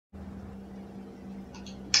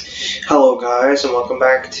Hello guys, and welcome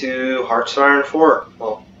back to Hearts of Iron 4.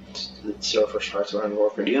 Well, it's our first Hearts of Iron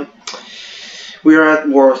 4 video. We are at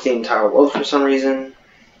war with the entire world for some reason.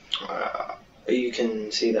 You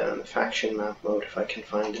can see that in the faction map mode if I can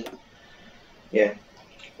find it. Yeah,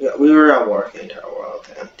 we were at war with the entire world,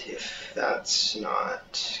 and if that's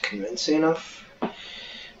not convincing enough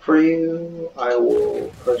for you, I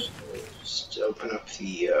will personally just open up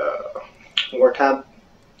the war tab.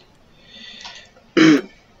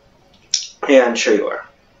 And show you where.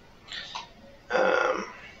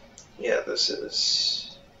 Yeah, this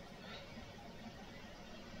is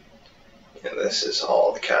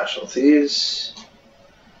all the casualties.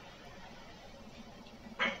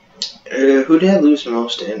 Who did I lose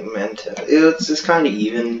most in Menta? It's kind of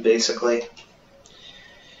even, basically.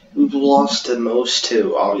 We've lost the most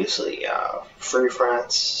to, obviously, Free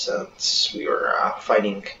France, since we were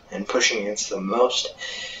fighting and pushing against them most.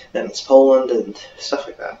 Then it's Poland and stuff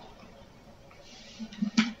like that.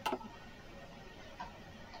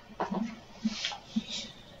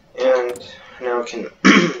 And now we can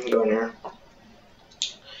go in here,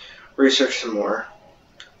 research some more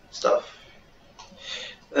stuff.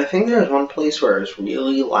 I think there's one place where it's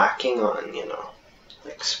really lacking on,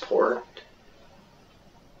 like support.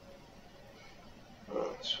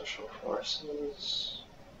 Special forces.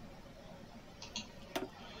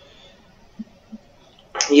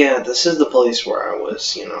 Yeah, this is the place where I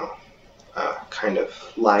was, kind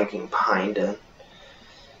of lagging behind in.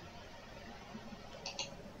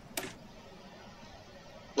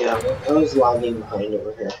 Yeah, I was lagging behind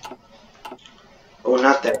over here. Oh,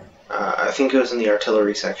 not there. I think it was in the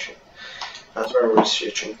artillery section. That's where I was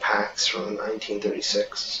researching packs from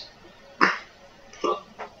 1936.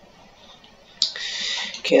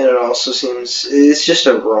 Canada also seems... it's just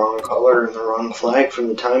a wrong color and the wrong flag from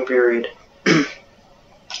the time period.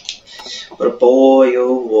 But boy,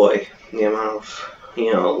 oh boy, the amount of,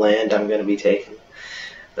 land I'm going to be taking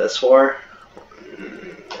this war.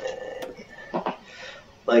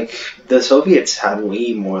 Like, the Soviets had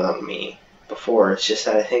way more than me before. It's just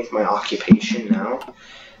that I think my occupation now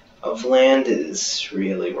of land is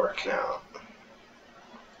really working out.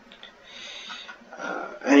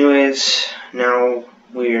 Anyways, now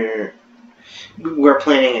we're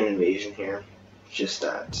planning an invasion here. Just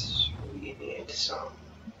that we need some...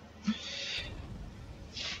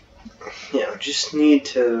 just need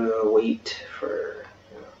to wait for...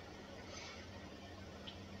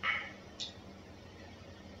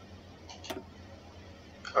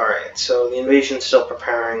 Alright, so the invasion's still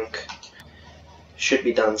preparing, should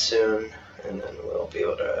be done soon, and then we'll be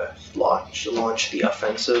able to launch the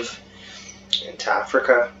offensive into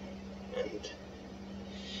Africa. And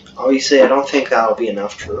obviously I don't think that'll be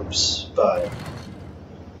enough troops, but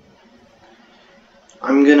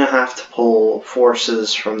I'm gonna have to pull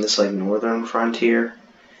forces from this northern frontier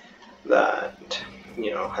that,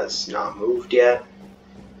 has not moved yet,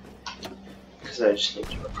 because I just need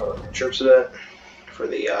to recover my troops a bit for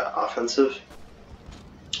the offensive.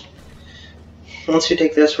 Once we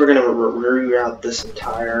take this, we're going to reroute this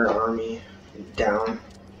entire army down.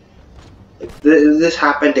 This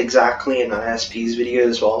happened exactly in ISP's video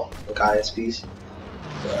as well, like ISP's.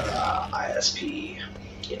 ISP,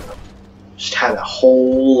 just had a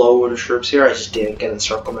whole load of troops here. I just didn't get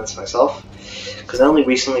encirclements myself, because I only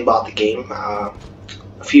recently bought the game a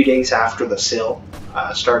few days after the sale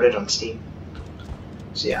started on Steam.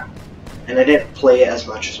 So yeah. And I didn't play it as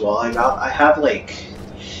much as well. I have like,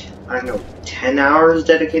 I don't know, 10 hours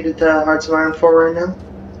dedicated to Hearts of Iron 4 right now.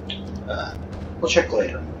 We'll check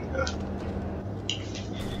later.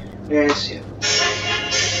 Yes, yeah.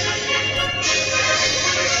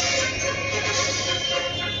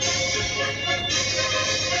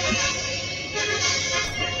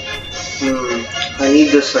 I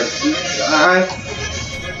need this,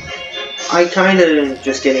 I kind of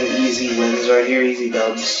just getting easy wins right here, easy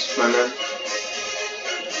dubs, my man.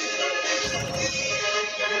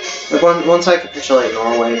 Like once I capitulate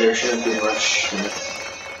Norway, there shouldn't be much.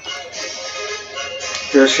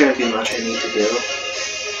 There shouldn't be much I need to do.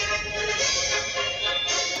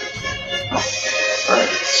 Alright,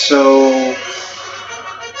 so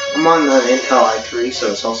I'm on the Intel i3, so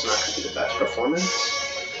it's also not going to be the best performance.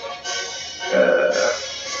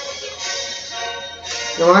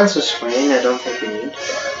 The lines of screen I don't think we need,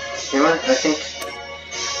 but you know what? I think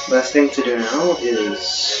the best thing to do now is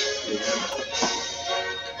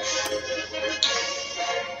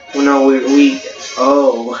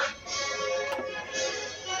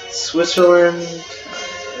Switzerland.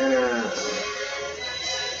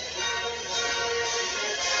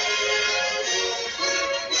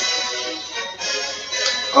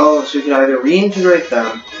 Oh, so we could either reintegrate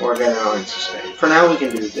them or get an alliance suspend. For now, we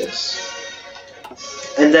can do this.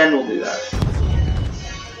 And then we'll do that.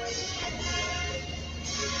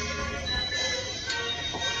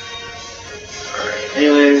 Alright,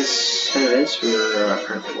 anyways, we're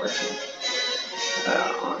currently working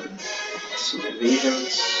on some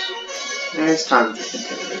invasions. And it's time to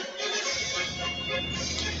continue.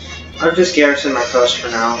 I've just garrisoned my coast for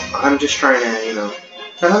now. I'm just trying to, you know...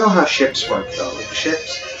 I don't know how ships work though. Like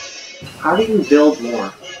ships, how do you build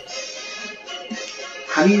more?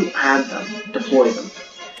 How do you add them? Deploy them?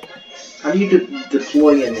 How do you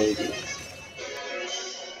deploy a navy?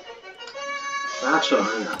 That's what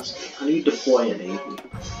I'm asking. How do you deploy a navy?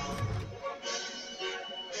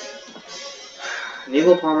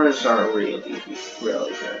 Naval bombers are really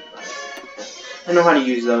good. I know how to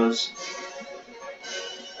use those.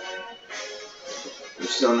 I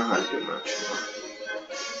just don't know how to do much more.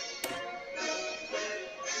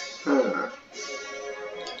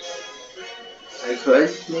 I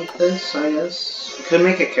could make this, I guess. I could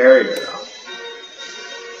make a carrier though.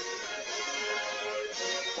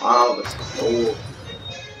 Wow, this is old.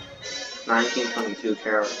 1922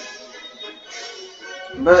 carrier.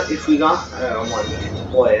 But if we got one, we could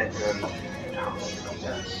deploy it and I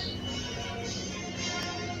guess.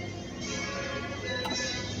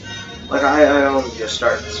 Like I only just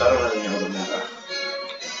started, so I don't really know the meta.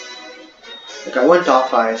 Like I went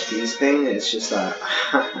off ISP's thing, it's just that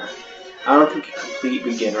I don't think a complete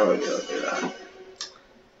beginner would be able to do that.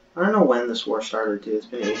 I don't know when this war started too, it's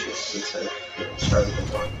been ages since I started the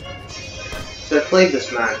war. So I played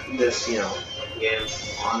this you know, game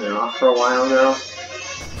on and off for a while now.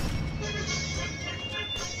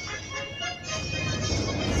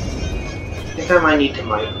 I think I might need to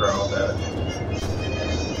micro a bit.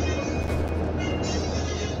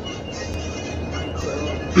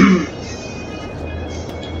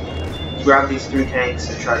 Grab these 3 tanks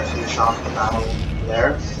and try to finish off the battle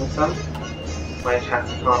there with them. Might have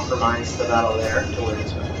to compromise the battle there to win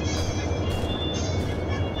this battle.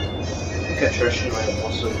 I think attrition might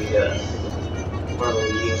also be one of the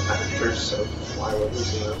leading factors of why we're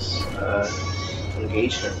losing this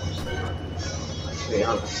engagement. To be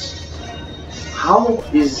honest. How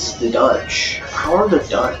is the Dutch? How are the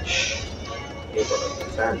Dutch able to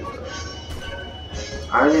defend?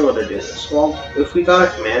 How are they able to do this? Well, if we got a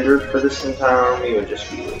commander for this entire army, it would just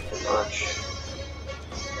be way too much.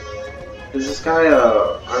 Is this guy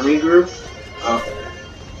a army group? Okay.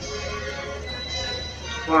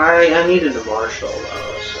 Well, I needed a marshal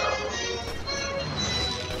though, so...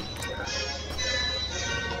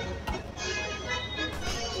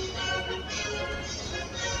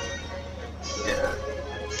 Yeah.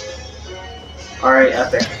 Alright,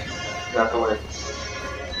 epic. Got the win.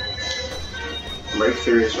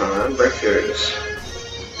 Breakthroughs, man. Breakthroughs.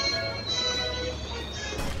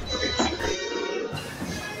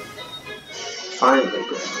 Finally,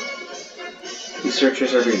 bro.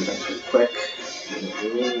 Researchers are being done pretty quick.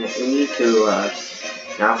 We need to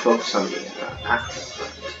now focus on the Africa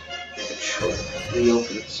front, which will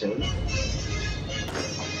reopen soon.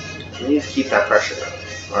 We need to keep that pressure up.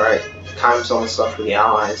 Alright, time zone stuff for the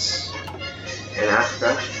Allies in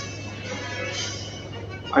Africa.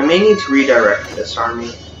 I may need to redirect this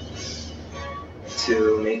army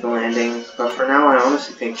to make a landing, but for now I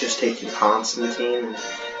honestly think just taking Constantine and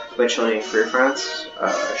capitulating Free France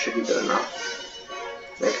should be good enough.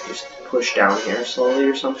 I could just push down here slowly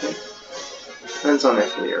or something. Depends on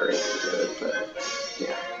if we are really good, but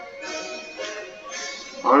yeah.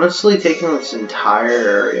 Honestly, taking this entire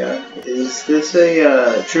area, is this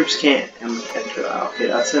a, troops can't enter that. Okay,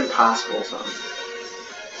 that's an impossible zone.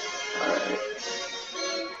 Alright.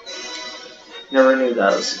 Never knew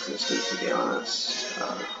that was existed, to be honest.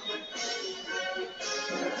 Yeah.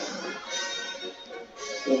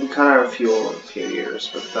 We'll be cut out of fuel in a few years,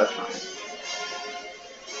 but that's fine.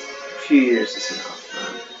 A few years is enough,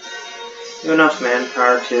 man. You have enough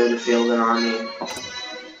manpower to field an army.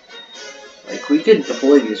 Like, we could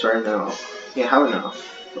deploy these right now. We have enough,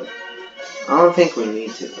 but I don't think we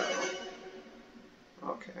need to, though.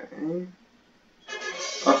 Okay.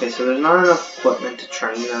 Okay, so there's not enough equipment to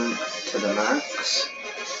train them to the max.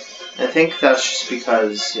 I think that's just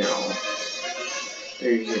because, you know,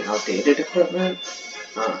 they're using outdated equipment.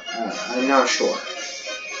 I'm not sure.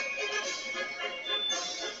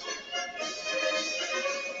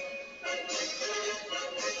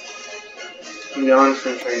 Beyond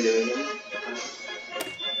infantry division.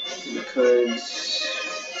 Because,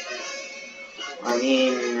 I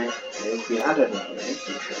mean, if we added another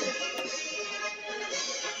infantry,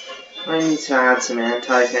 I need to add some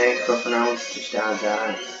anti-tank, but for now, just add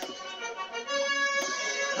that.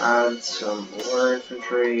 Add some more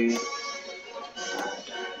infantry.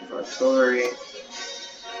 Add artillery.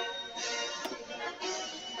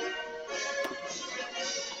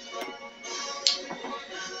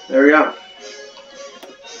 There we go.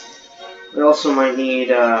 We also might need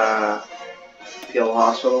field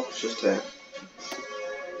hospital just to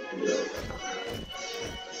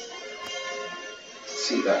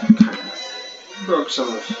see that kind of broke some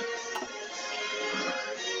of.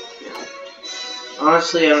 Yeah.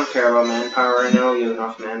 Honestly, I don't care about manpower right now. We have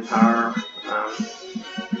enough manpower. And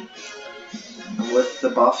with the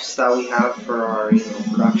buffs that we have for our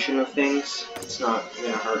production of things, it's not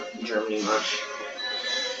gonna hurt Germany much.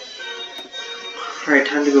 Alright,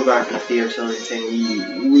 time to go back into the artillery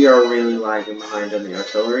thing. We are really lagging behind on the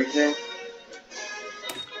artillery thing.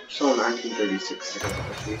 Still 1936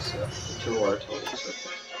 technology, so two artillery circuits.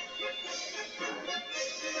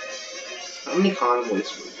 How many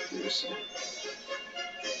convoys were we producing?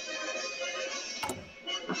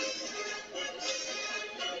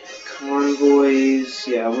 Convoys,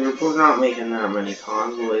 yeah, we're not making that many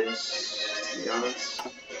convoys, to be honest.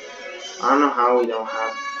 I don't know how we don't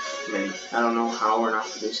have many. I don't know how we're not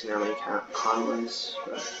producing that many convoys,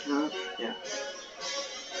 but yeah.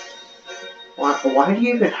 Why do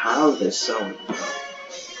you even have this zone?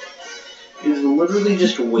 It's literally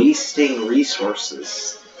just wasting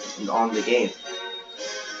resources on the game.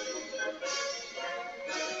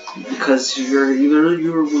 Because you're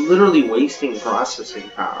literally wasting processing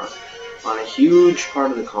power on a huge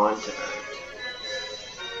part of the continent.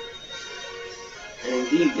 And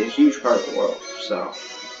indeed, a huge part of the world, so.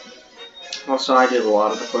 Also, I did a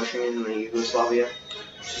lot of the pushing in the Yugoslavia.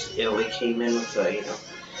 Just Italy came in with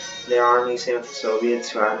their army, same with the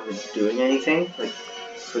Soviets, who hadn't been doing anything, like,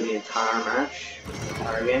 for the entire match, the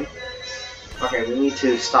entire game. Okay, we need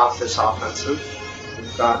to stop this offensive.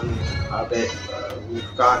 We've gotten a bit,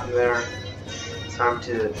 we've gotten there. It's time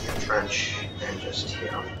to entrench and just,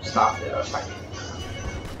 stop the fighting.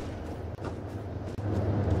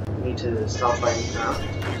 We need to stop fighting now.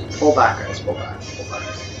 Pull back, guys, pull back, pull back.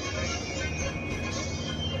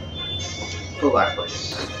 Pull back,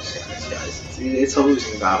 please. Guys. It's a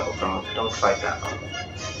losing battle. Don't fight that battle.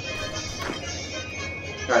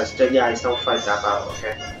 Guys, don't fight that battle,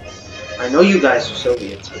 okay? I know you guys are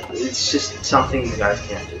Soviets, but it's just something you guys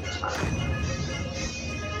can't do this time.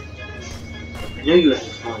 I know you have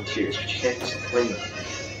volunteers, but you can't just win them.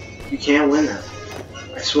 You can't win them.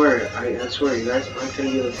 I swear, I swear, you guys aren't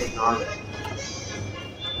gonna be able to take Narvik.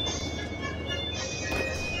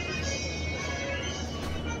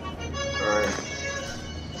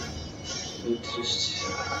 Need to just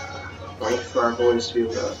wait for our boys to be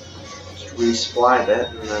able to just resupply that,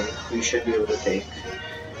 and then we should be able to take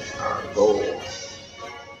our goal.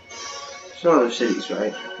 There's no other cities,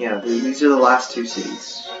 right? Yeah, these are the last two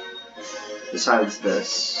cities. Besides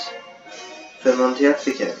this. Finland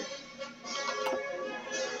jättekul.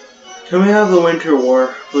 Can we have the Winter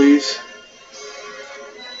War, please?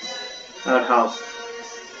 That would help.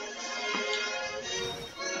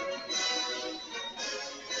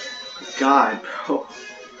 God, bro.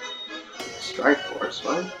 Strike force,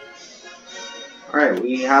 what? Alright,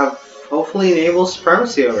 we have hopefully naval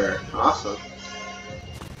supremacy over here. Awesome.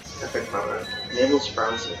 Epic moment. Naval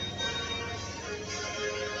supremacy.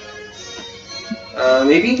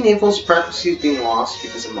 Maybe naval supremacy is being lost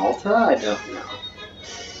because of Malta? I don't know.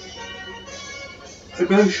 I'm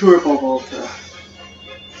not sure about Malta.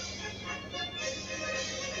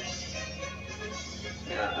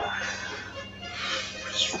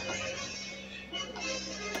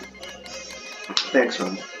 Thanks,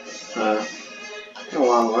 man. A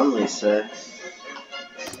long one, Lisa.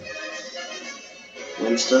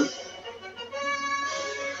 Winston.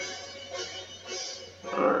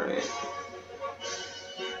 Alright.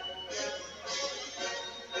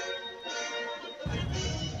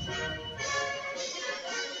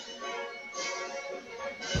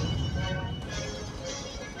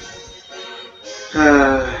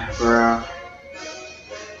 Bro.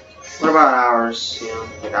 What about ours?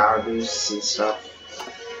 Like hour boosts and stuff.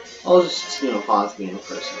 I'll just, pause the game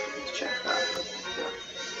for a second to check that. Yeah.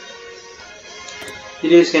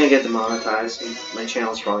 Video's gonna get demonetized, and my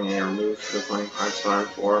channel's probably gonna get removed for playing Hoi4,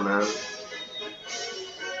 4, man.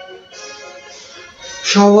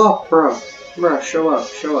 Show up, bro! Bro, show up,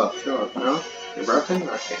 show up, show up. No? You're broken?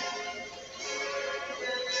 Okay.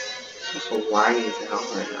 It's so laggy to hell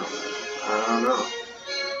right now, man. I don't know.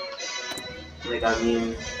 Like, I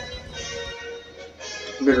mean,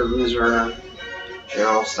 bitter loser,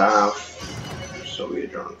 general staff,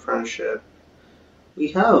 Soviet German friendship.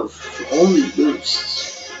 We have only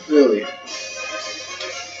boosts, really.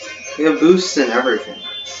 We have boosts in everything.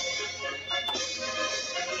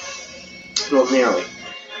 Well, nearly.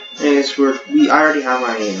 Anyways, I already have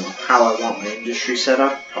my, how I want my industry set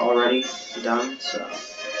up already done, so.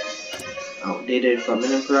 Outdated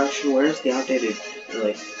equipment in production? Where's the outdated,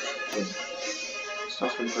 like,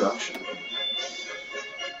 stuff in production?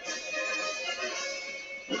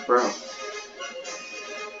 Like, bro.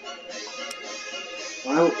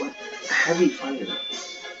 What? Heavy fighter.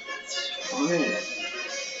 It's fine.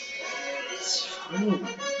 It's fine.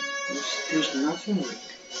 There's nothing.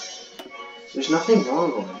 There's nothing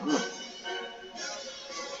wrong going on.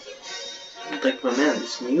 Like, my man,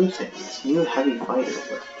 this new thing, this new heavy fighter,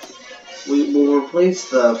 but we will replace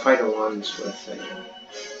the fighter ones with a.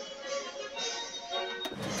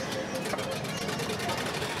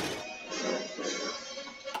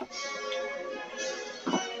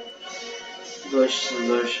 Bush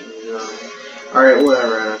and alright,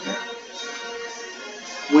 whatever, I don't care.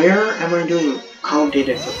 Where am I doing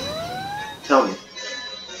outdated equipment? Tell me.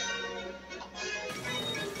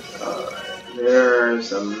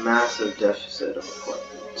 There's a massive deficit of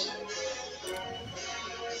equipment.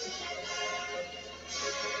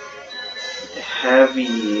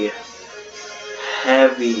 Heavy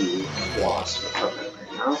loss of equipment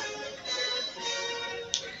right now.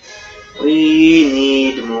 We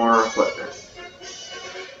need more equipment.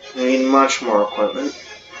 We need much more equipment.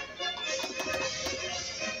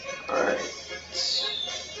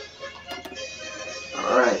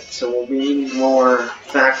 Alright, so we'll be needing more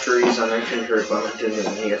factories on infantry equipment in the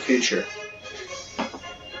near future.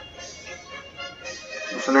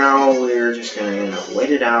 But for now, we're just gonna,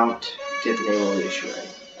 wait it out, get the naval issue ready.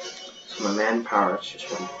 So my manpower is just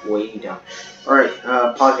went way down. Alright,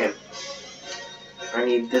 plug in. I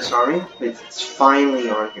need this army. It's finally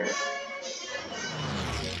on here.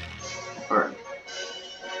 Alright.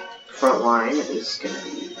 Front line is gonna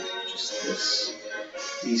be just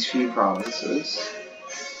these few provinces.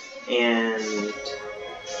 And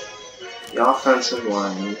the offensive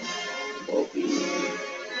line will be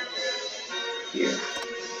here.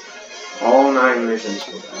 All 9 divisions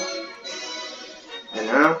will go. And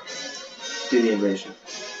now, do the invasion.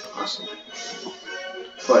 Awesome.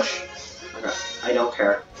 Push. Okay. I don't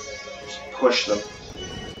care. Just push them.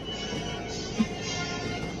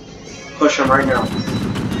 Push them right now.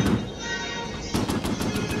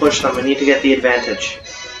 Push them. We need to get the advantage.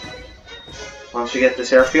 Once we get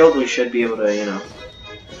this airfield, we should be able to,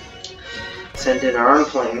 send in our own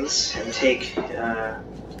planes and take the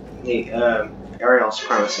aerial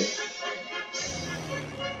supremacy.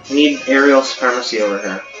 We need aerial supremacy over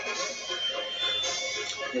here.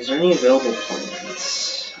 Is there any available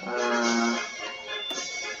planes?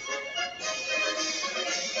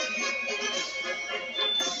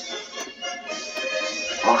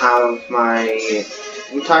 I'll have my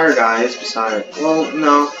entire guys beside. Well,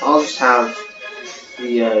 no, I'll just have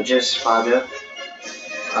the just Fabia.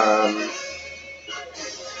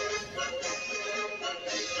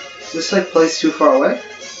 Is this like place too far away?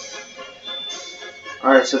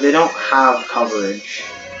 Alright, so they don't have coverage.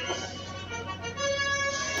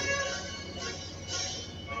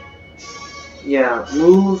 Yeah,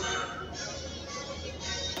 move.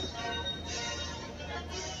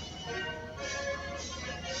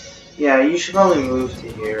 Yeah, you should probably move to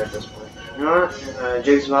here at this point. You know what?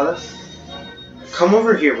 Jigs about this? Come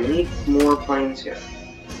over here. We need more planes here.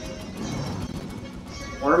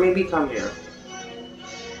 Or maybe come here.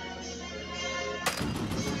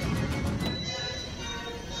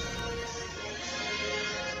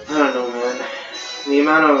 I don't know, man. The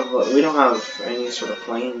amount of... we don't have any sort of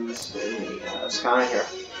planes in the sky here.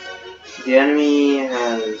 The enemy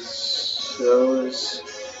has those...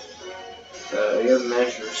 you have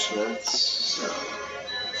measure smiths, so...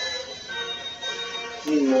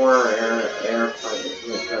 need more air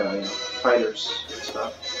fighters and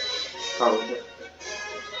stuff. Probably.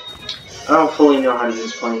 I don't fully know how to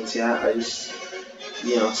use planes yet. I just,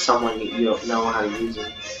 someone you don't know how to use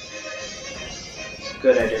them. It's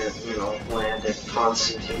good I didn't, land at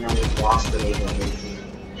Constantine and we lost the naval invasion.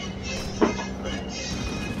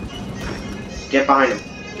 Get behind him.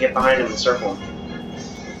 Get behind him and circle him.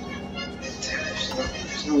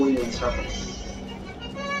 There's no way to encircle him.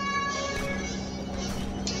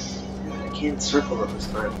 I can't circle them this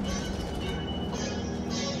time.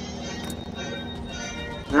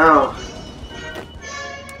 No.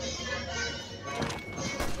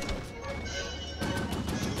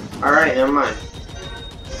 Alright, never mind.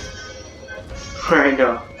 Alright,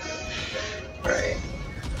 no. Alright.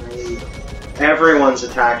 Everyone's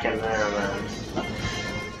attacking there, man.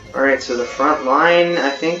 Alright, so the front line, I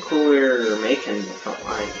think we're making the front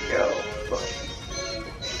line go.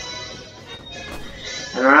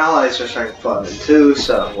 And our allies are starting flooding too,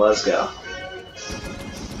 so let's go.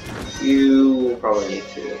 You will probably need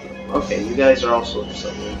to. Okay, you guys are also just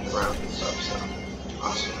like moving around and stuff, so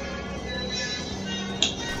awesome.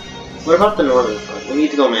 What about the northern front? We need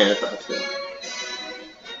to go manage that too.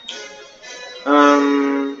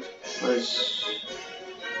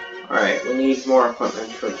 Alright, we need more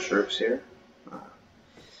equipment for the troops here. I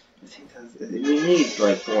think we need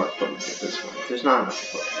like more equipment at this point. There's not enough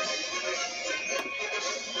equipment.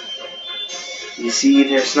 You see,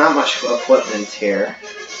 there's not much equipment here.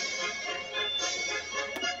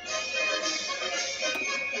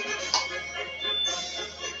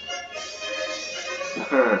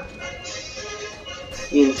 Huh.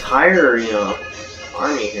 The entire,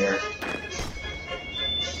 army here.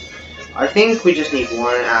 I think we just need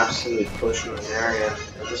one absolute push in an area.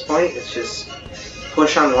 At this point, it's just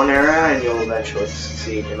push on one area and you'll eventually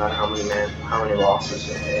succeed, no matter how many losses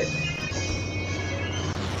you take.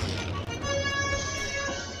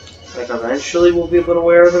 Like, eventually we'll be able to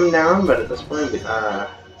wear them down, but at this point, I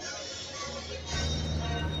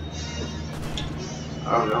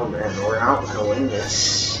don't know, man. We're not gonna win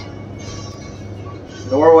this.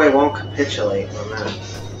 Norway won't capitulate on that.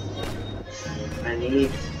 I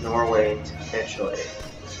need Norway to capitulate.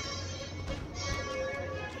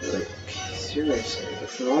 Like, seriously,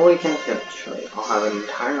 if Norway can capitulate, I'll have an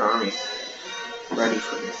entire army ready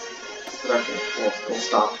for me. But okay, we'll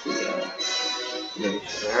stop the invasion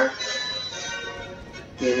there.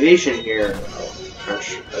 The invasion here of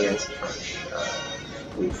French against the French,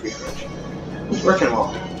 Free French, it's working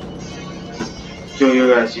well. Yo, you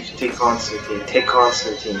guys, you can take Constantine, take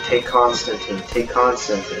Constantine, take Constantine, take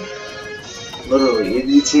Constantine. Literally,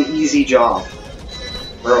 it's an easy job.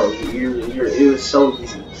 Bro, it was so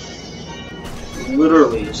easy.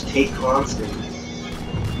 Literally, just take Constantine.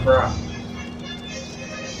 Bro.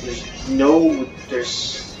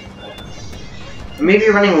 I may be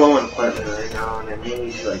running low on equipment right now, and I may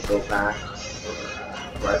need to, like, go back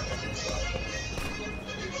for rifles and stuff.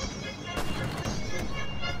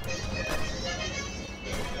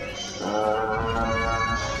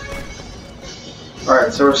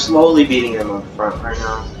 Alright, so we're slowly beating them up front right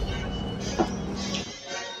now.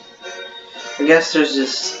 I guess there's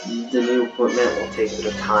just the new equipment will take a bit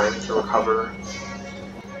of time to recover.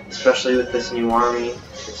 Especially with this new army.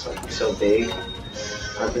 It's like so big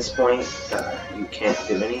at this point that you can't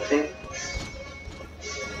do anything.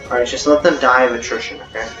 Alright, just let them die of attrition,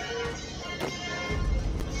 okay?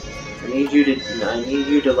 I need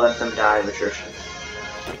you to let them die of attrition.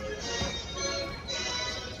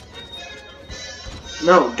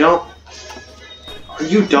 No, don't. Are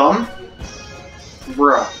you dumb?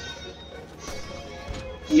 Bruh.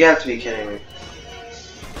 You have to be kidding me.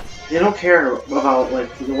 They don't care about,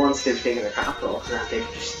 like, the ones they've taken the capital, and they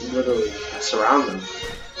just literally surround them.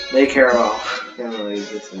 They care about,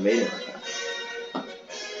 just invading like that.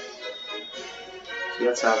 So you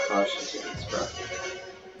have sabotage this, bro.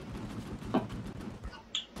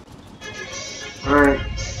 Alright.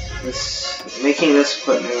 Making this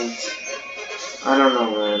equipment, I don't know,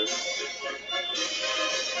 man.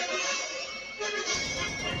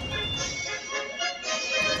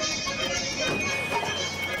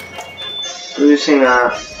 Producing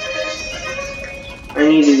that, I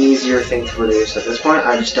need an easier thing to produce. At this point,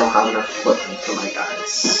 I just don't have enough equipment for my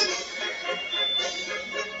guys.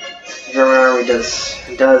 German army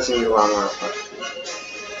does need a lot more equipment.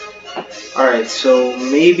 Alright, so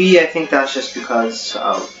maybe I think that's just because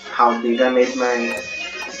of how big I made my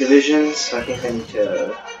divisions. I think I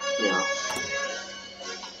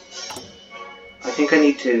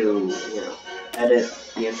need to, edit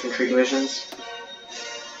the infantry divisions.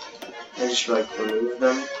 I just remove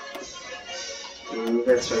them. Remove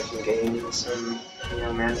it so I can gain some,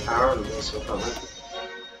 manpower and some equipment.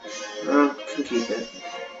 No, can keep it.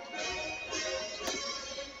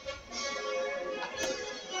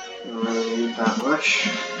 Don't really need that much.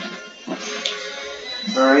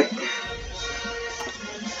 Alright.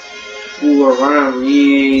 Ooh, we're running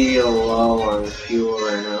real low on fuel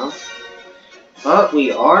right now. But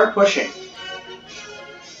we are pushing.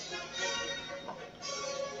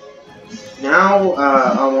 Now,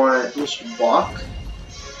 I want Mr. Bach.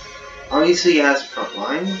 Obviously, he has a front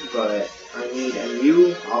line, but I need a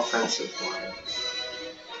new offensive line.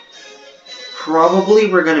 Probably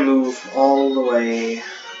we're going to move all the way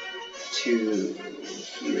to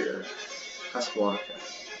here. Casablanca.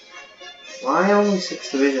 Why only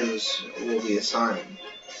 6 divisions will be assigned?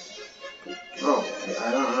 Oh,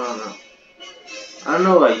 I don't know. I don't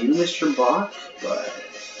know about you, Mr. Bach, but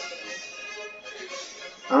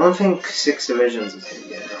I don't think 6 divisions is going to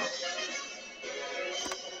be enough.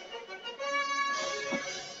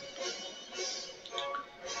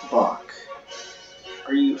 Bach.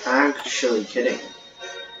 Are you actually kidding?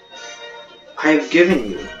 I have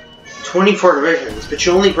given you 24 divisions, but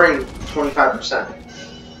you only bring 25%.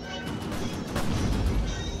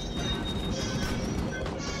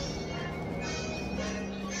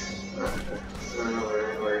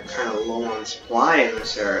 We're kind of low on supply in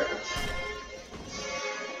this area.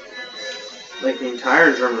 Like the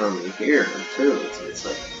entire German army here, too. It's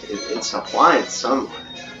like it's supplied somewhat.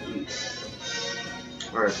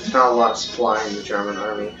 Alright, there's not a lot of supply in the German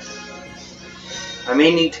army. I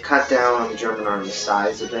may need to cut down on the German army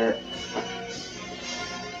size a bit.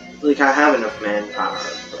 Like, I have enough manpower,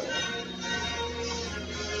 but...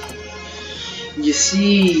 You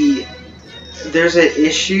see, there's an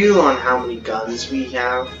issue on how many guns we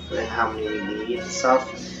have and how many we need and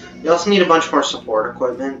stuff. We also need a bunch more support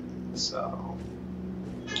equipment, so...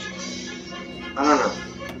 I don't know.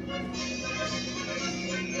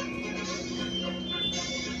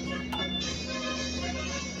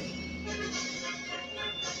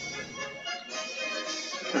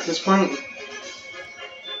 At this point,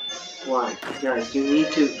 why? Guys, you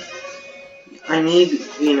need to... I need,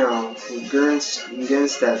 you know,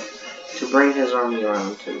 Gernstedt to bring his army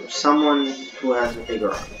around to someone who has a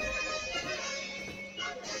bigger army.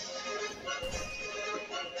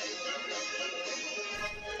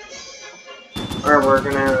 Alright, we're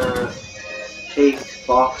gonna take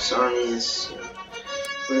box armies.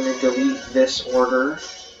 We're gonna delete this order.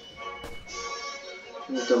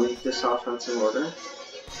 I'm gonna delete this offensive order.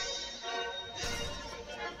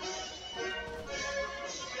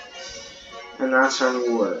 And that's our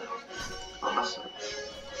new order. Awesome.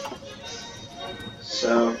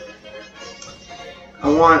 So, I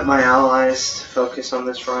want my allies to focus on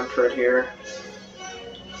this front right here.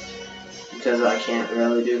 Because I can't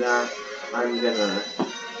really do that. I'm gonna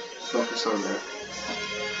focus on that.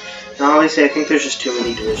 Now, obviously, I think there's just too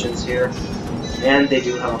many divisions here. And they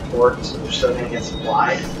do have a fort, so they're still gonna get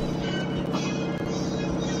supplied.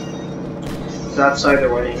 So that's why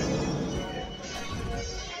they're winning.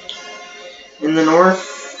 In the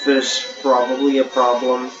north, there's probably a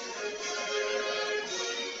problem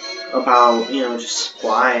about, you know, just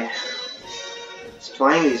supplying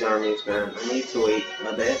these armies, man. I need to wait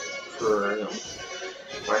a bit for, you know,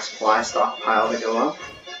 my supply stockpile to go up,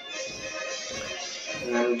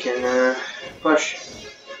 and then we can push.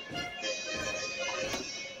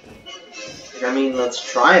 I mean, let's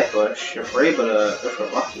try a push. If we're able to, if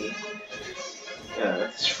we're lucky,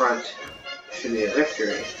 this front should be a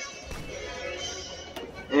victory.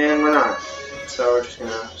 And we're not, so we're just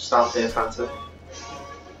gonna stop the offensive.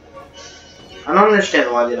 I don't understand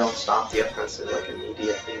why they don't stop the offensive like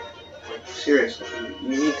immediately. Like, seriously, you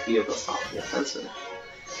need to be able to stop the offensive.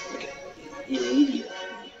 Like, immediately.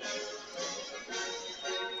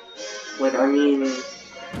 Like, I mean,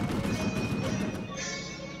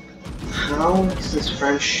 how is this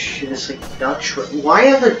French, this like Dutch?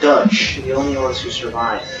 Why are the Dutch the only ones who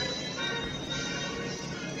survive?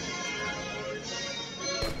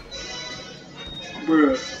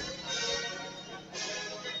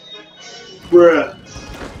 Bruh.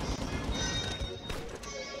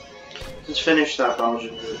 Let's finish that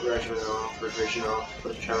Belgian regiment off, or division off,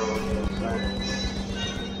 put a channel on the other side.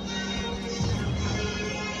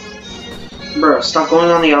 Bruh, stop going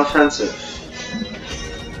on the offensive.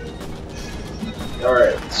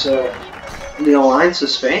 Alright, so the Alliance of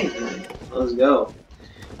Spain, let's go.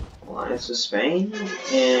 Alliance of Spain,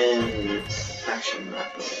 and action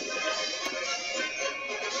map.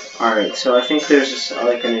 Alright, so I think there's just,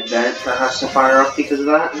 like an event that has to fire up because of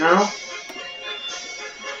that now.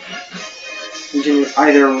 We can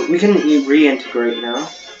reintegrate now.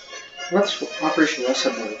 What's Operation West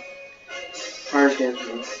then? Fire's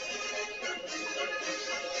dancing.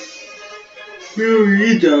 We don't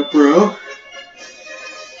need that, bro.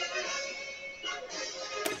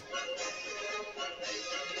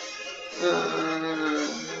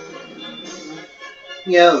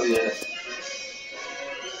 Yeah, that'll be it.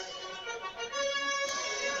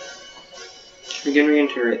 We can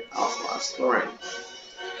reintegrate Alsace Lorraine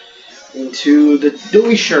into the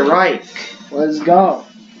Deutsche Reich. Let's go.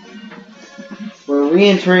 We're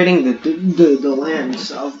reintegrating the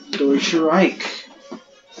lands of Deutsche Reich.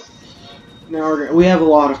 Now we have a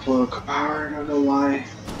lot of political power. I don't know why.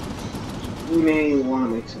 We may want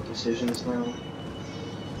to make some decisions now.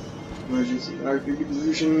 Emergency army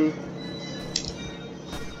conversion.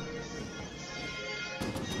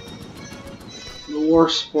 The war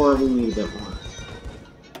support, we need a bit more.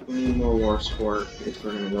 We need more war support if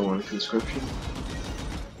we're going to go on conscription.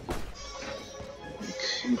 Like,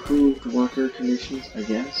 improved worker conditions, I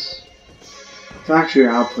guess. Factory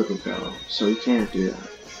output will go, so we can't do that.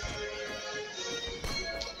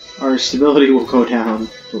 our stability will go down.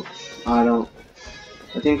 I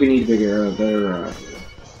think we need bigger, better.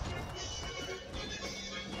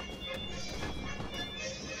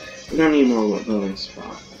 We don't need more building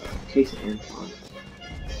spot. Case Anton.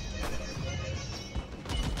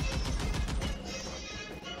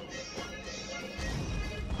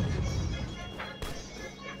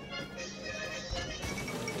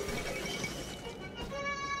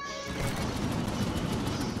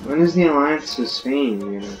 When is the alliance with Spain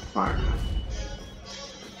gonna fire?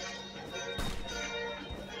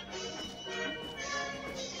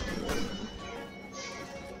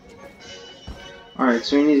 Alright,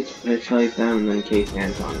 so we need to capitulate them and then Case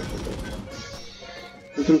Anton.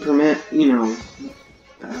 We can permit, you know,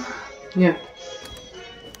 yeah.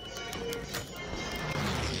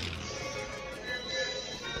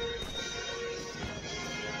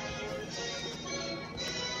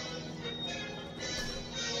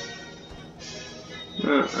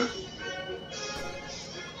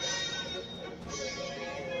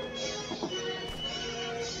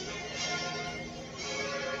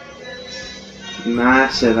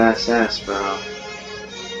 Massive SS, bro.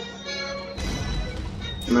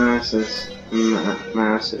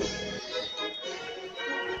 Massive.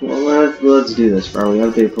 Well, let's do this, bro. We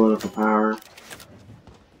have the political power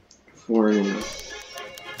for, you know.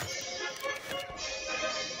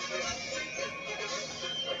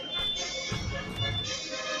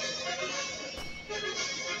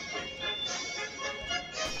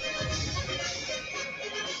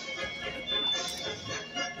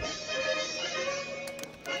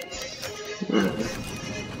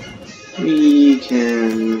 We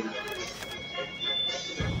can.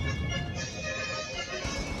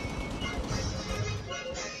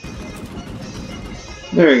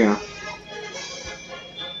 There we go.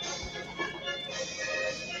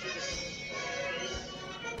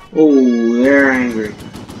 Oh, they're angry.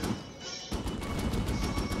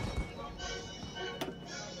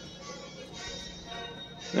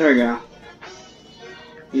 There we go.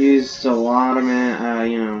 Used a lot of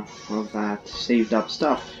you know, of that saved up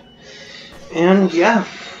stuff. And yeah,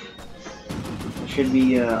 it should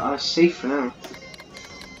be us safe for now.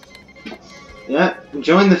 Yeah,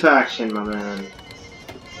 join the faction, my man.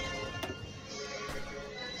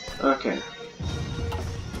 Okay.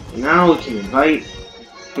 Now we can invite,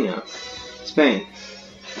 you know, Spain.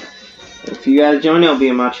 If you guys join, it'll be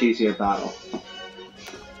a much easier battle.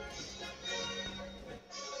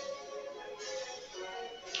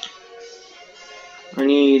 I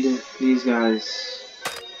need these guys.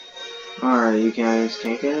 Alright, you guys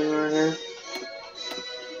can't get anywhere here.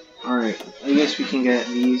 Alright, I guess we can get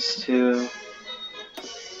these two.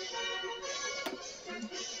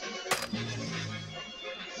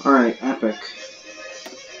 Alright, epic.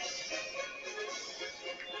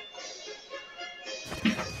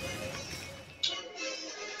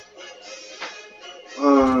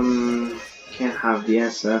 Can't have the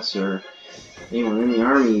SS or anyone in the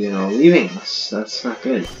army, you know, leaving us. That's not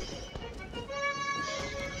good.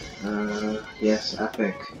 Yes,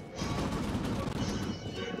 epic.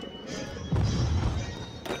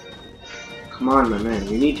 Come on, my man.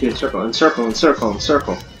 You need to encircle, encircle, encircle,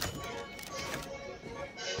 encircle.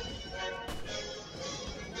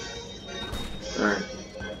 Alright.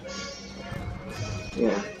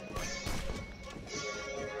 Yeah.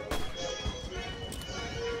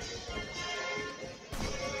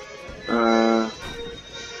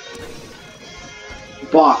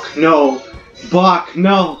 Bach, no! Bach,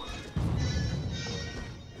 no!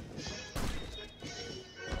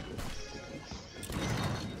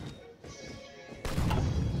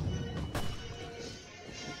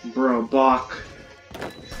 Bro, Bach.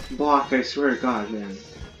 Bach, I swear to God, man.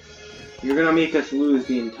 You're gonna make us lose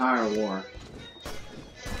the entire war.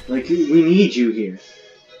 Like, we need you here.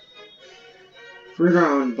 Fritter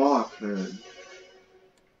on Bach, man.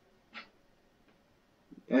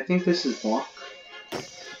 I think this is Bach.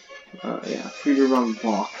 Yeah, Fritter von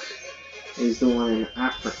Bach is the one in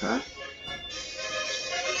Africa.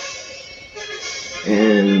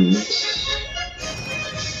 And...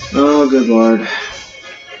 oh, good lord.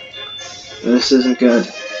 This isn't good.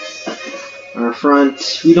 Our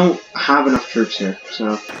front, we don't have enough troops here,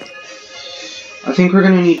 so... I think we're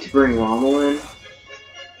gonna need to bring Rommel in.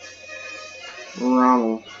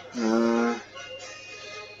 Rommel.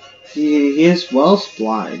 He is well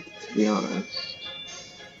supplied, to be honest.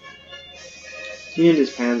 He and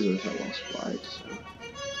his panzers are well supplied,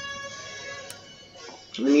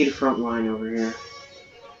 so... I need a front line over here.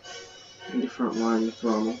 I need a front line with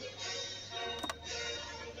Rommel.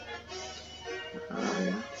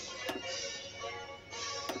 Yeah.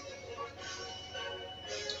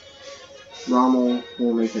 Rommel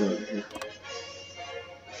will make it over here.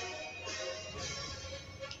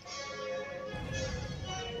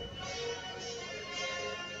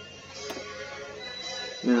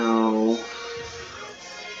 Now,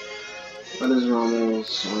 what is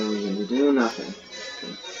Rommel's army going to do? Nothing.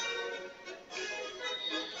 Okay.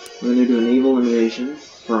 We're going to do a naval invasion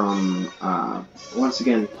from, once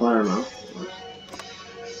again, Palermo,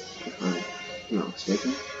 if I'm not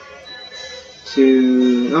mistaken,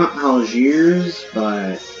 to, not Algiers,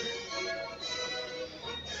 but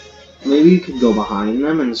maybe you could go behind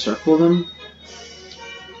them and circle them.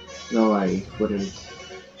 No, I wouldn't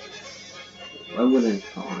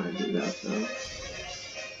want to do that, though.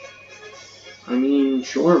 I mean,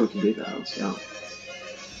 sure, we can do that. Let's go.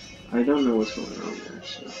 I don't know what's going on there,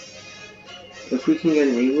 so... If we can get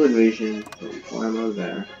an naval invasion from Palermo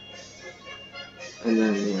there, and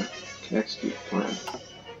then, yeah, can execute the plan.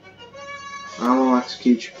 I will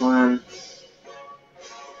execute your plan.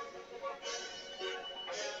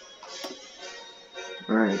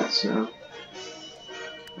 Alright, so...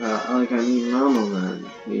 I mean, Rommel, then.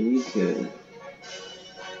 Maybe could...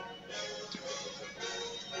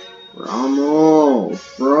 Rommel!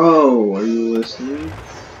 Bro, are you listening?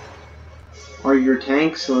 Are your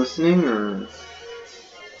tanks listening, or...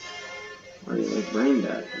 Are you, like, brain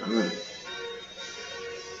dead? I don't know.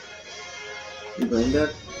 You brain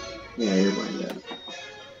dead? Yeah, you're brain dead.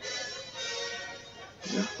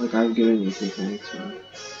 Yeah, like, I've given you 2 tanks, man.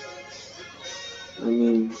 I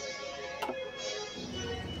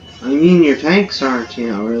mean, your tanks aren't, you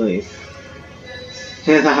know, really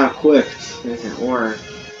that equipped, or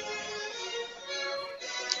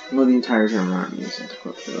well, the entire German army isn't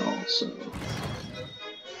equipped at all, so.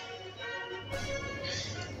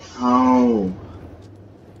 Oh.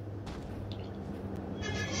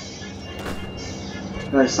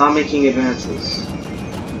 Guys, stop making advances.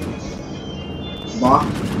 Block,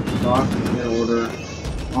 in order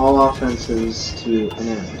all offenses to an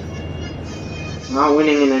end. We're not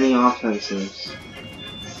winning in any offenses.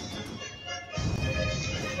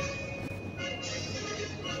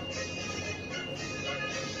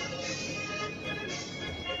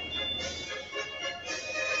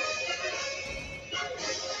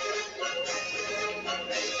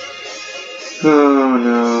 Oh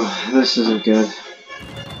no, this isn't good.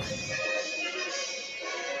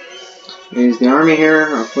 Is the army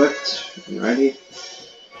here equipped and ready?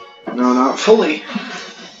 No, not fully.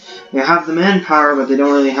 They have the manpower, but they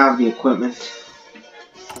don't really have the equipment.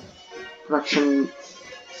 Production.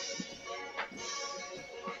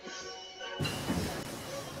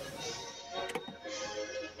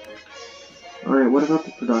 Alright, what about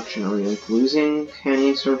the production? Are we like losing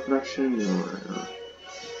any sort of production? No, we're not.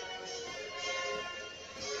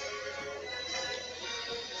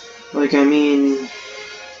 Like, I mean...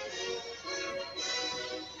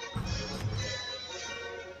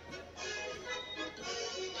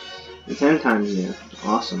 The 10 times view.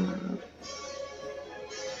 Awesome.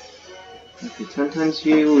 If the 10 times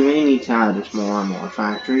view, we may need to add just more and more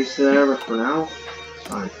factories to there, but for now, it's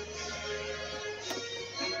fine.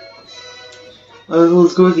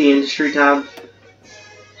 Let's go with the industry tab.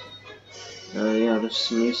 Yeah, there's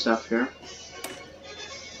some new stuff here.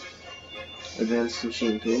 Advanced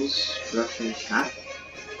machine tools, production chat,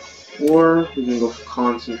 or we can go for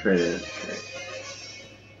concentrated industry.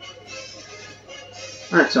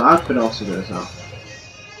 Alright, so output also goes up.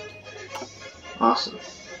 Awesome.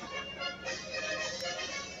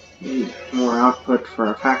 Need more output for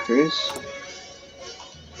our factories.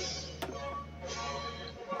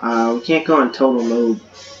 We can't go in total mode.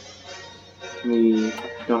 We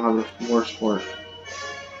don't have enough war support.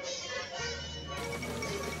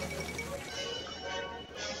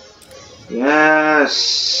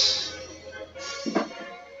 Yes!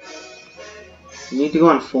 You need to go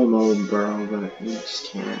on full mode, bro, but you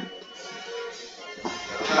just can't.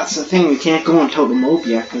 That's the thing, we can't go on total mode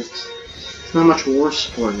yet, because there's not much war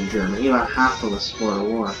support in Germany. About half of us support a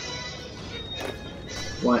war.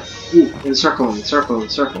 What? Ooh, encircle, encircle,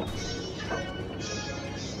 encircle.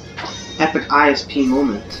 Epic ISP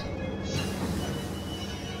moment.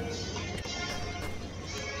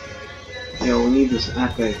 Yo, we need this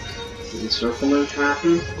epic encirclement to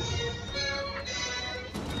happen.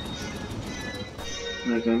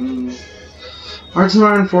 Like, I mean... Hearts of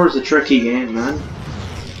Iron 4 is a tricky game, man.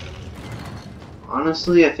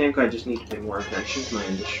 Honestly, I think I just need to pay more attention to my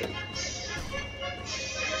industry.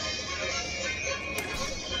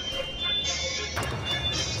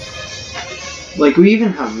 Like, we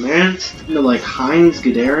even have like Heinz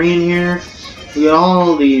Guderian here. We got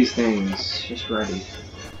all these things just ready.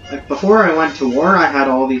 Like, before I went to war, I had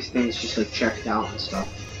all these things just like checked out and stuff.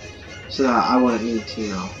 So that I wouldn't need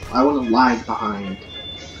to, I wouldn't lag behind.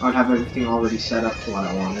 I would have everything already set up to what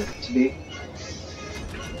I wanted it to be.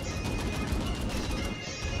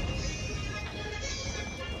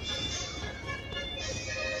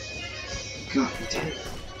 God damn it.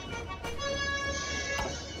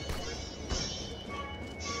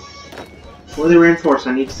 For the reinforce,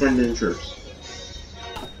 I need to send in troops.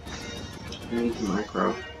 I need to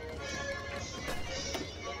micro.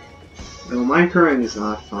 No, microing is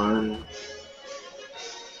not fun.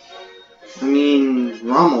 I mean,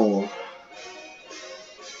 Rommel.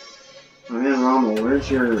 My man Rommel, where's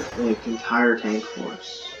your, like, entire tank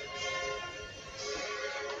force?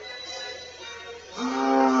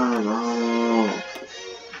 Ah, Rommel.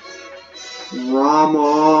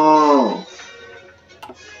 Rommel!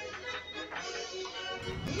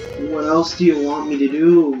 What else do you want me to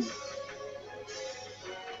do?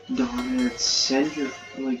 Darn it, send your,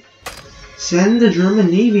 like, send the German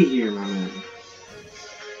Navy here, my man.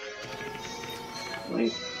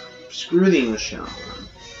 Like, screw the English Channel, man.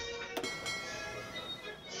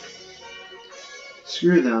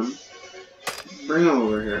 Screw them. Bring them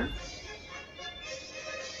over here.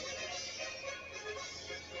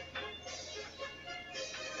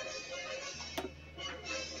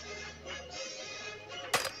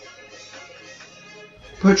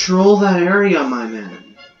 Patrol that area, my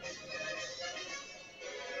man.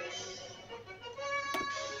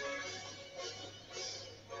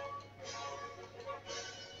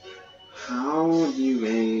 How do you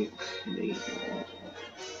make Navy?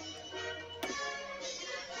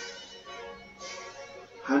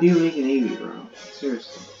 How do you make a Navy, bro?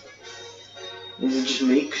 Seriously. Does it just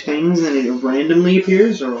make things and it randomly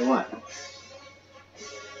appears, or what?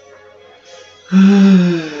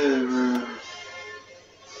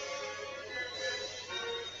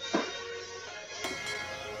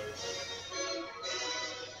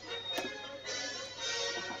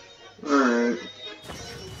 Alright.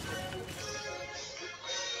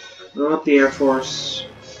 Go up the Air Force.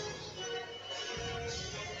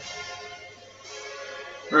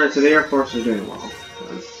 Alright, so the Air Force is doing well.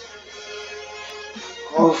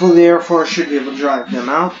 Hopefully the Air Force should be able to drive them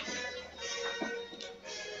out.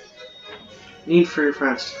 Need Free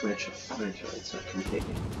France to capitulate so I can take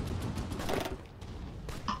it.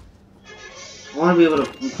 I want to be able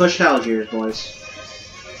to push to Algiers, boys.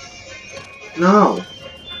 No!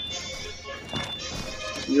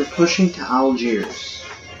 You're pushing to Algiers.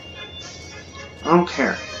 I don't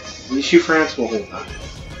care. At least you France will hold that.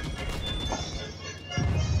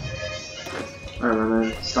 Alright, my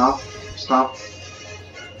man. Stop. Stop.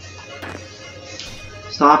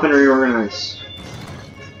 Stop and reorganize.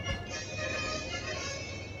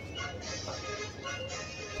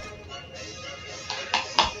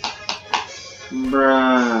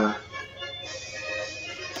 Bruh.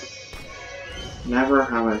 Never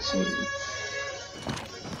have I seen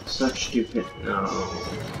such stupid. No.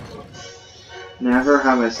 Never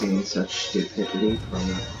have I seen such stupidity from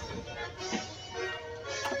that.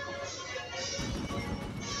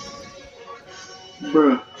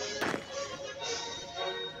 Bruh.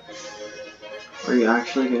 Are you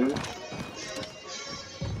actually getting it?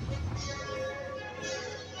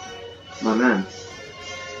 My man.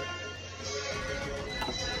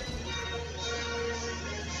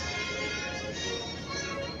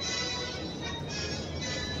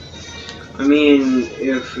 I mean,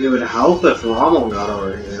 if it would help if Rommel got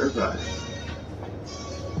over here, but...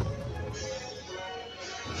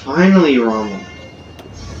 Finally, Rommel.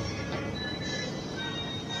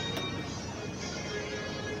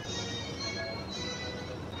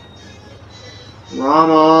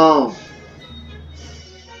 Rommel!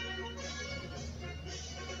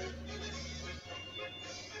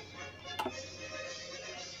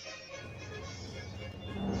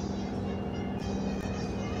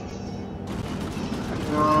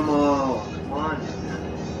 Rommel! Come on, man.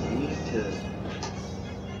 You need to...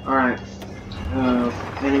 Alright.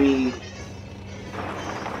 Enemy...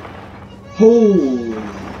 Oh!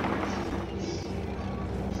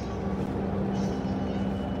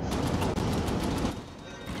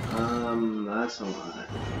 That's a lot.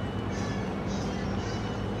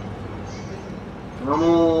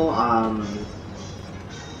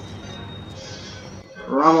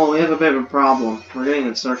 Rommel, we have a bit of a problem. We're getting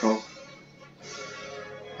encircled.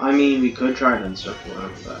 I mean, we could try to encircle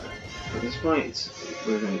them, but at this point,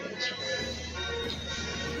 we're gonna get encircled.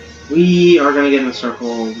 We are gonna get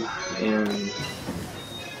encircled, and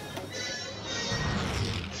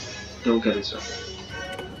don't get encircled.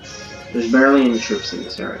 There's barely any troops in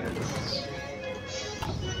this area.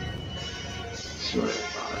 So we're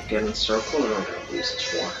gonna get encircled, and we're gonna lose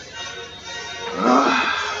this war.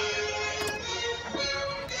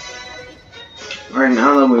 Alright,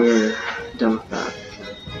 now that we're done with that,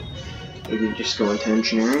 we can just go into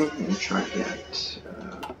engineering and try to get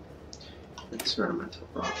experimental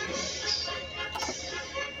rockets.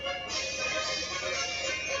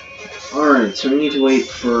 Alright, so we need to wait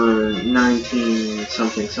for 19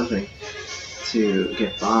 something something to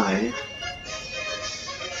get by.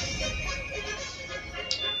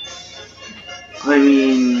 I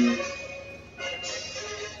mean,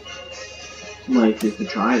 like, we could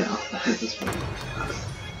try it out, but at this point,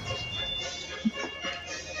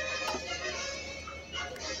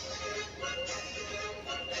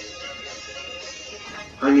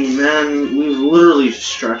 I mean, man, we've literally just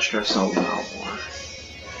stretched ourselves out more.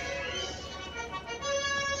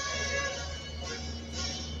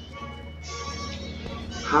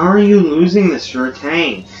 How are you losing this? You're a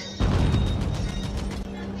tank.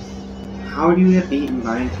 How do you get beaten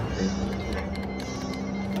by a tank?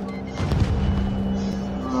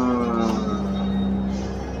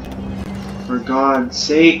 For God's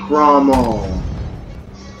sake, Rommel!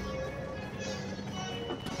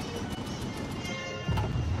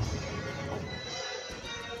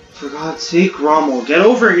 For God's sake, Rommel, get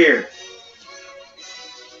over here!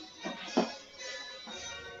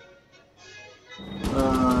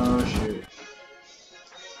 Oh, shoot. I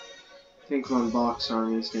think one box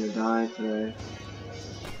army is gonna die today.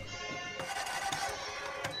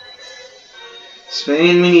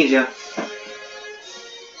 Spain, we need ya.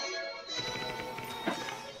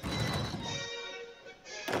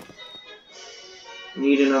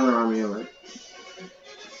 Need another army over.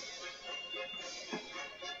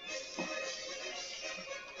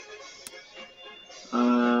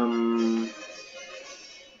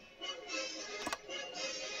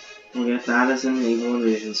 We'll get that as an naval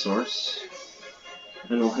invasion source.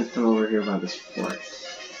 And we'll hit them over here by this fort.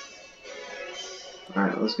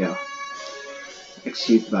 Alright, let's go.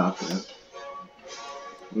 Execute the battlefield.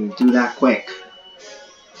 Do that quick.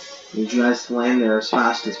 Need you guys to land there as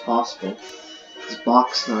fast as possible. Because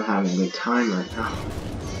Bach's not having a good time right now.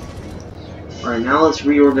 Alright, now let's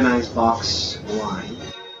reorganize Bach's line.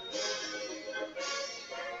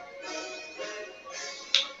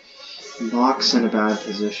 Bach's in a bad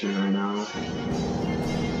position right now.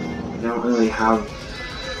 We don't really have...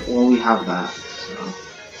 Well, we have that, so...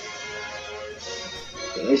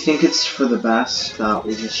 I think it's for the best that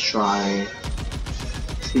we just try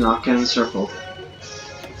to not get encircled.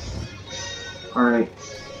 Alright.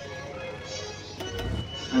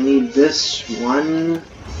 I need this one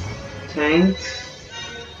tank.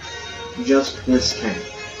 Just this tank.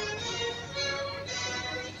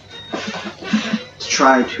 To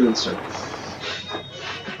try to encircle.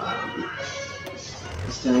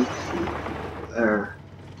 This tank. There.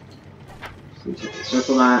 So we can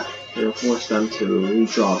encircle that. It'll force them to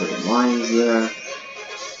redraw their lines there.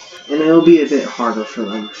 And it'll be a bit harder for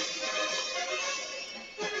them.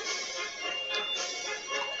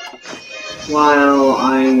 While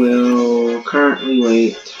I will currently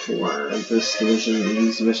wait for this division,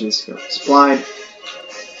 these divisions to get supplied.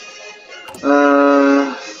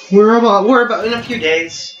 We're about in a few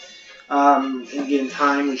days. In game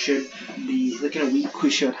time, we should be like in a week. We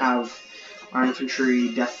should have our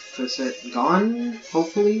infantry deficit gone,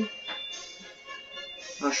 hopefully.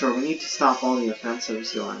 Not sure. We need to stop all the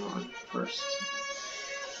offensives going on first.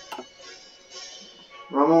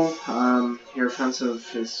 Rommel, your offensive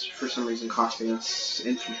is for some reason costing us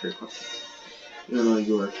infantry equipment, even though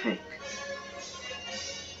you are a tank.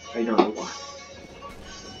 I don't know why.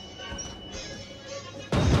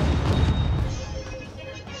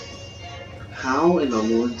 How in the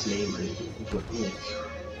Lord's name are you doing this?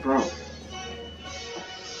 Bro.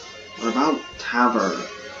 We're about to have our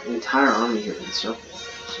entire army here in circle,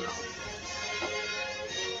 so.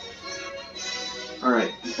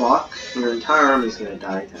 Alright, Bach, your entire army's gonna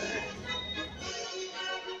die today.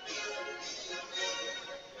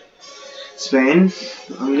 Spain,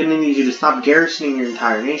 I'm gonna need you to stop garrisoning your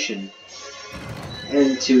entire nation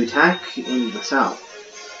and to attack in the south.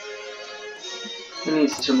 I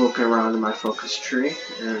need to look around in my focus tree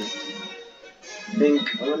and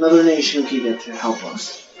think of another nation could get to help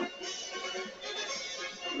us.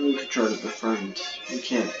 We could try to befriend. We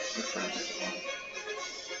can't befriend everyone.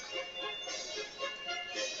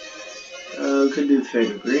 We could do the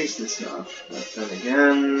fate of Greece and stuff, but then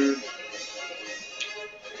again,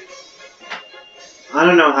 I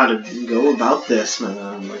don't know how to go about this,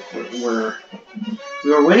 man. Like we were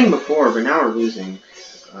winning before, but now we're losing.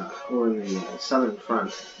 We're in the southern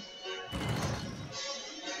front.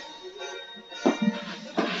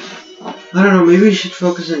 I don't know. Maybe we should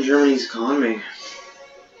focus on Germany's economy,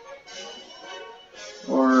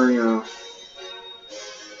 or you know.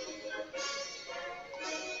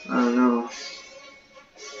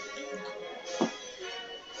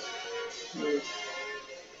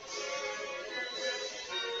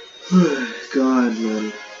 God,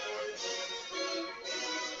 man.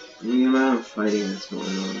 The amount of fighting that's going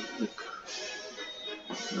on. Like,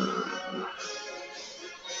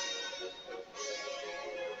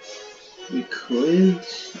 we could,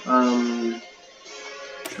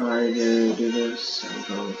 try to do this. I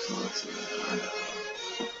don't know.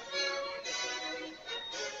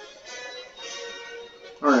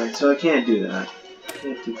 Alright, so I can't do that. I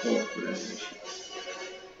can't do full coordination.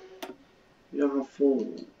 You don't have full.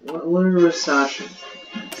 What are we sashing?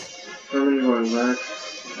 Permanent going back.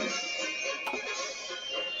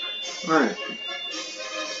 Alright.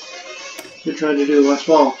 We tried to do West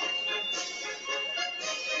Wall.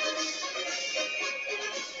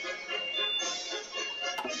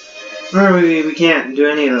 Alright, we can't do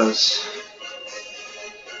any of those.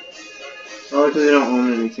 Probably because we don't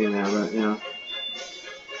own anything now, but you know.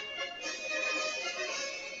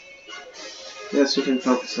 Yes, we can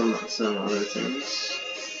focus on some other things.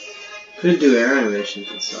 Could do air animations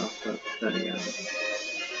and stuff, but then again.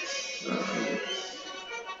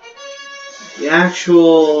 The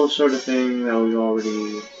actual sort of thing that we've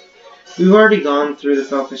already gone through the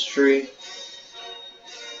focus tree.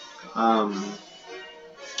 Gone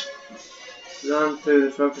through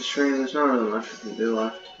the focus tree, and there's not really much we can do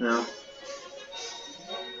left now.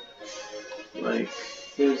 Like,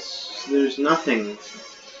 there's nothing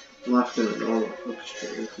left in the normal focus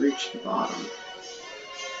tree. We've reached the bottom.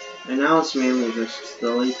 And now it's mainly just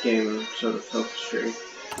the late game sort of focus tree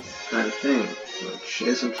kind of thing, which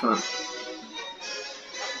isn't fun.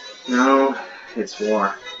 Now it's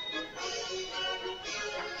war.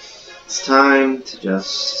 It's time to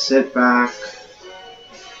just sit back,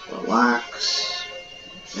 relax,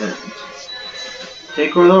 and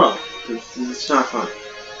take over the world. It's not fun.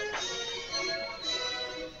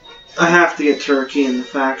 I have to get Turkey in the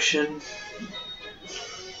faction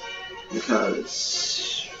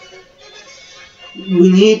because we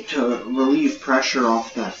need to relieve pressure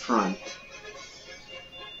off that front.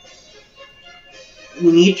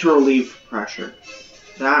 We need to relieve pressure.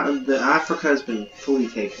 The Africa has been fully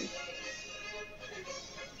taken.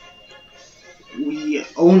 We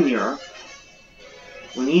own Europe.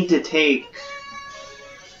 We need to take,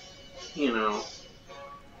 you know,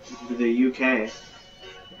 the UK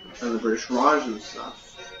and the British Raj and stuff.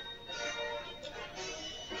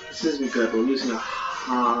 This isn't good. We're losing a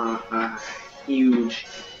huge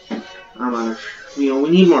amount of. You know, we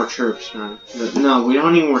need more troops, man. But no, we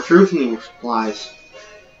don't need more troops. We need more supplies.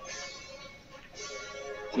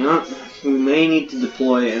 You know, we may need to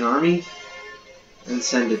deploy an army and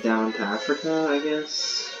send it down to Africa, I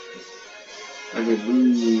guess. I could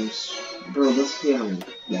lose. Bro, let's see how many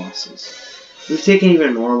losses. We've taken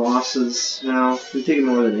even more losses now. We've taken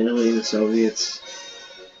more than Italy and the Soviets.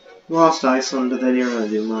 We lost Iceland, but they didn't really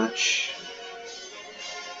do much.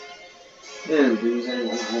 They didn't lose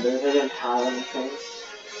anyone either. They didn't have anything.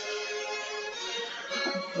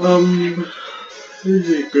 This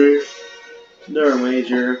is great. They're a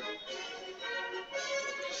major.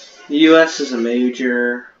 The US is a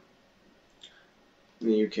major.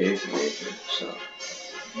 The UK is a major, so.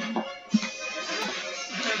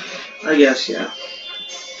 I guess, yeah.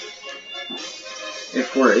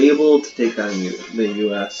 If we're able to take down the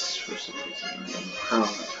US for some reason, I don't know how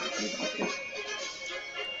that happened. Okay.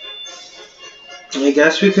 I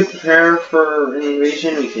guess we could prepare for an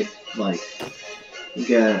invasion. We could, like,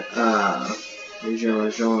 get,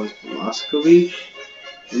 Jean Moscovich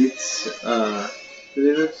leads, to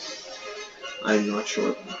do this. I'm not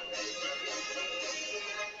sure.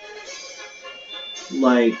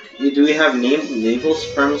 Like, do we have naval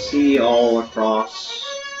supremacy all across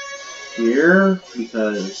here?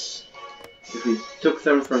 Because if we took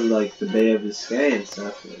them from, like, the Bay of Biscay and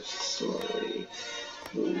stuff, and just slowly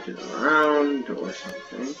moved it around or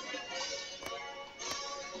something.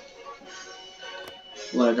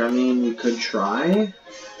 Like, I mean, we could try.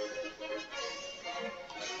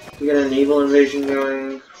 We get a naval invasion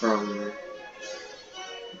going from,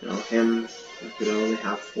 you know, him. We could only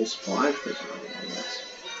have full supply for his army, I guess.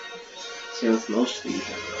 Same with most of these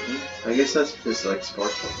army. I guess that's just like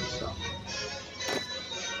sportsbook and stuff.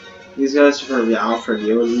 These guys are for the Alfred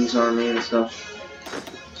Yoden's army and stuff.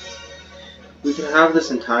 We could have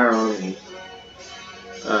this entire army,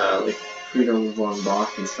 like Freedom von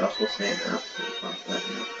Bach and stuff. We'll say in Africa about that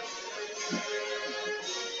now.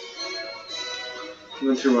 We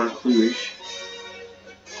went through one Cluj.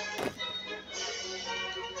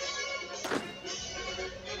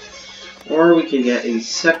 Or we could get a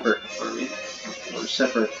separate army. Or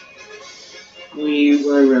separate. I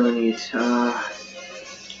really need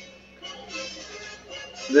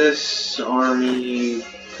this army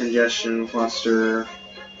congestion cluster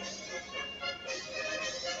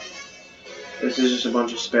This is just a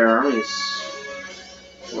bunch of spare armies.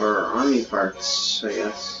 Or army parts, I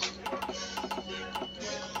guess.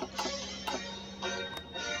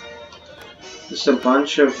 Just a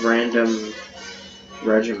bunch of random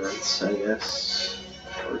regiments, I guess.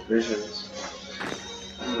 Or divisions.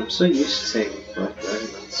 I'm so used to saying like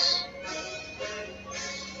regiments.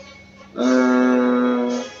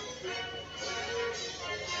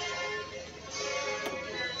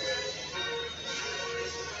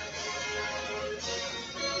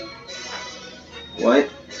 What?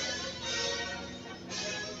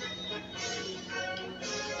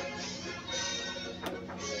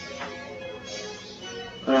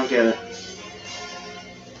 I don't get it.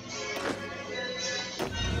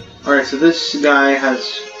 Alright, so this guy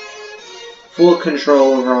has full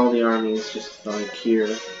control over all the armies, just like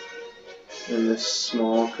here, in this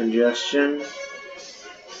small congestion.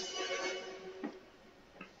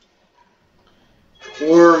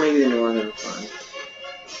 Or maybe the northern front.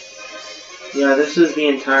 Yeah, this is the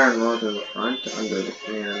entire northern front under the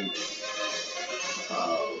command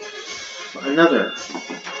of another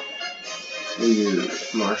weird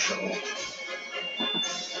marshal.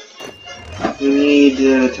 We need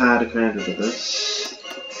to add a commander to this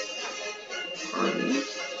army.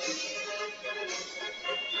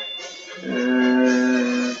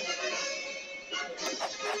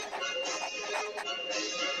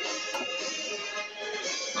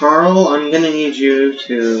 Carl, I'm gonna need you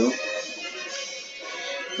to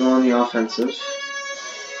go on the offensive.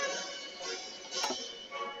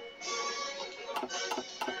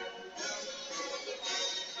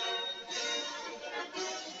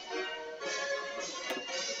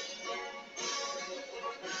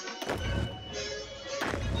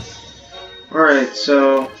 Alright,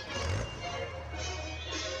 so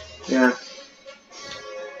yeah.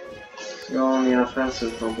 Let's go on the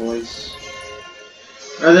offensive, my boys.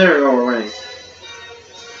 Oh, there we go, we're winning.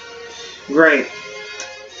 Great.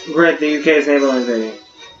 Great, the UK is naval invading.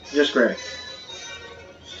 Just great.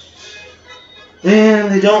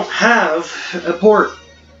 And they don't have a port.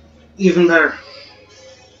 Even better.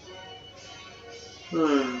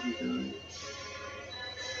 Oh, God.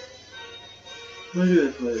 Why do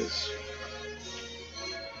I play this?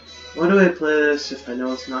 Why do I play this if I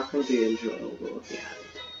know it's not going to be enjoyable at the end?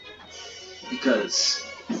 Because,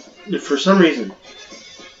 for some reason,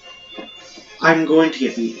 I'm going to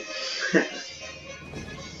get beaten.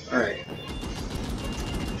 Alright.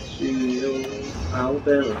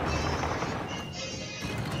 Alabama.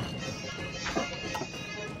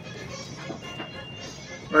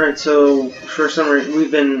 Alright, so for some reason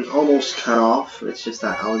we've been almost cut off. It's just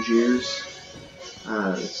that Algiers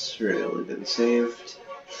it's really been saved.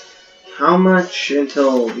 How much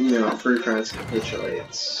until, Free France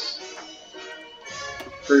capitulates?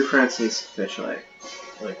 Free France needs to capitulate.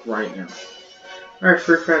 Like right now. Alright,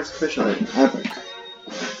 Free France capitulate. Epic.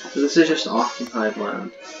 So this is just occupied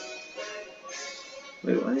land.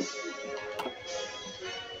 Wait, what?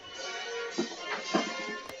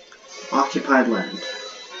 Occupied land.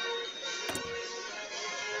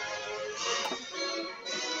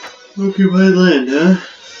 Occupied land, huh?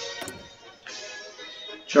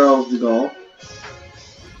 Charles de Gaulle.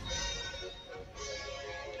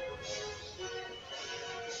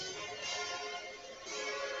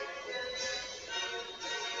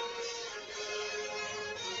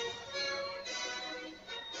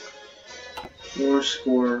 War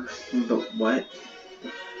score, but what?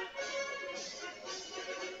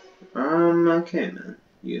 Okay, man.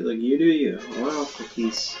 You do you. I want off the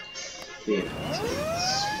peace the United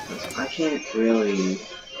States. Because I can't really,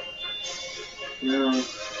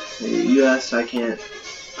 the US, I can't,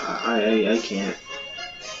 I can't.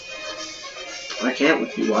 I can't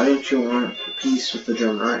with you. Why don't you want peace with the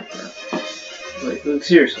German Reich, bro? Like,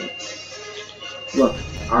 seriously. Look,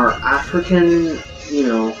 our African,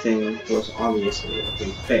 thing was obviously a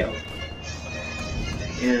big fail.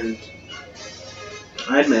 And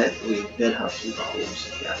I admit, we did have some problems,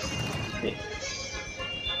 yeah.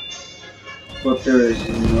 But there is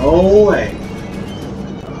no way.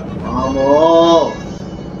 Rommel!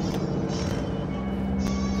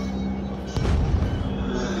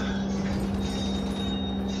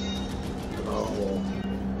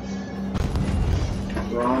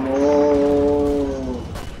 Rommel!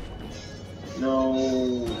 No.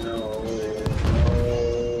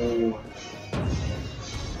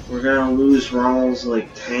 We're gonna lose Rommel's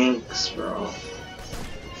like tanks, bro.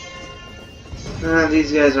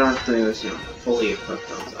 These guys aren't fully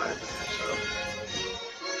equipped on either, so.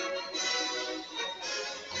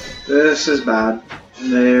 This is bad.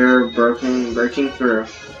 They're breaking through.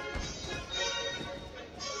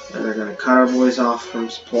 And they're gonna cut our boys off from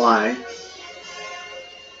supply.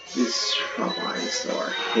 These front lines, though,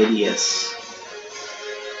 are hideous.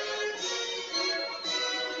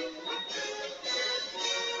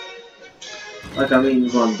 Like, I mean,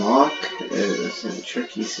 Von Bach is in a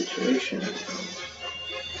tricky situation.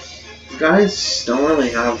 The guys don't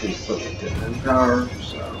really have the equipment to manpower,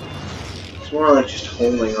 so it's more like just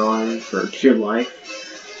holding on for dear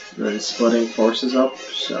life and then splitting forces up,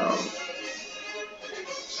 so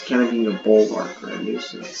it's kind of being a bulwark or a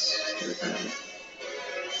nuisance to the enemy.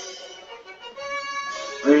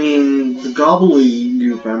 I mean, the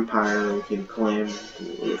gobbledygook empire we can claim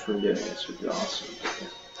from doing this would be awesome.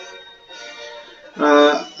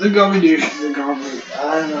 The gobbledygook,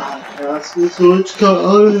 I don't know how to pronounce this, so it's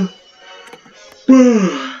called,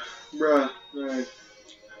 bruh, alright.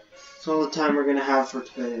 That's all the time we're gonna have for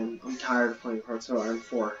today. I'm tired of playing Hoi4 and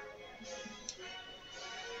 4.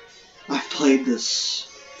 I've played this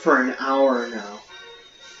for an hour now,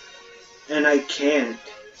 and I can't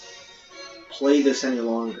play this any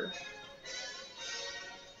longer.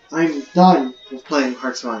 I'm done with playing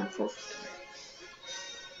Hoi4 and 4 for today.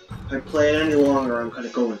 If I play it any longer, I'm gonna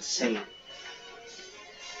go insane.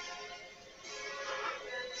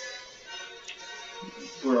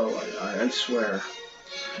 Bro, I swear.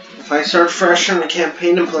 If I start fresh on the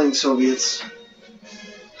campaign and playing Soviets,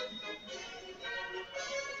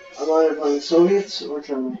 I'm either playing Soviets or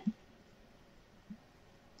Germany.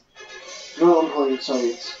 No, I'm playing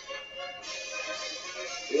Soviets.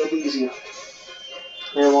 It'll be easier.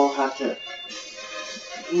 And I won't have to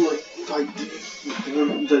fight the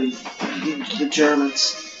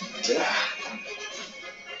Germans.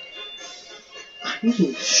 I'm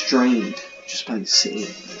getting strained just by seeing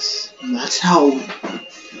this. And that's how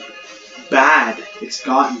bad it's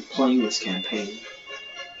gotten playing this campaign.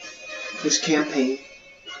 This campaign,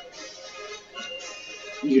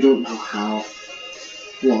 you don't know how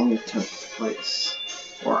long it took to play this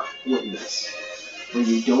or witness, when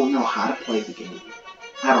you don't know how to play the game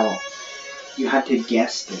at all. You had to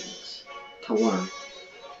guess things to learn,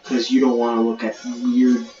 because you don't want to look at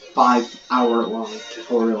weird 5-hour-long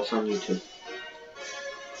tutorials on YouTube.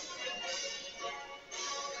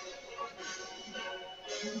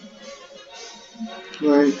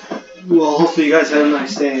 Alright, well, hopefully you guys have a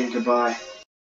nice day and goodbye.